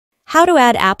How to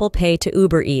add Apple Pay to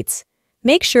Uber Eats.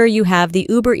 Make sure you have the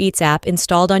Uber Eats app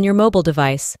installed on your mobile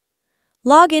device.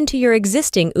 Log into your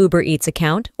existing Uber Eats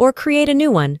account or create a new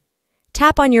one.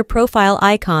 Tap on your profile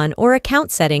icon or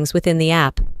account settings within the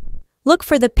app. Look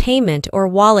for the Payment or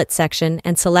Wallet section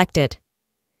and select it.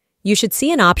 You should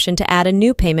see an option to add a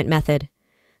new payment method.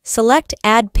 Select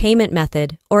Add Payment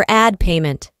Method or Add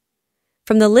Payment.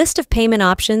 From the list of payment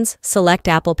options, select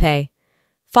Apple Pay.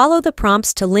 Follow the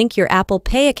prompts to link your Apple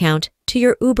Pay account to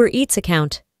your Uber Eats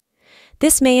account.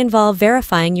 This may involve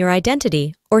verifying your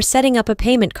identity or setting up a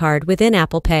payment card within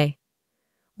Apple Pay.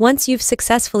 Once you've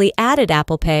successfully added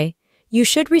Apple Pay, you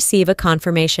should receive a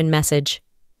confirmation message.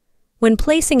 When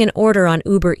placing an order on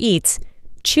Uber Eats,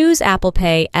 choose Apple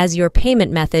Pay as your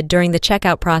payment method during the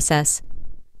checkout process.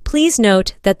 Please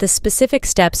note that the specific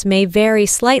steps may vary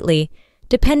slightly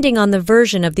depending on the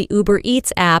version of the Uber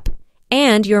Eats app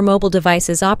and your mobile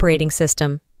device's operating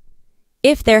system.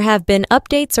 If there have been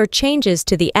updates or changes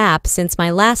to the app since my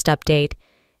last update,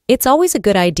 it's always a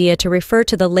good idea to refer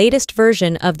to the latest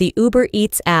version of the Uber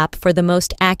Eats app for the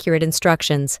most accurate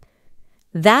instructions.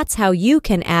 That's how you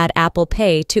can add Apple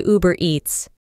Pay to Uber Eats.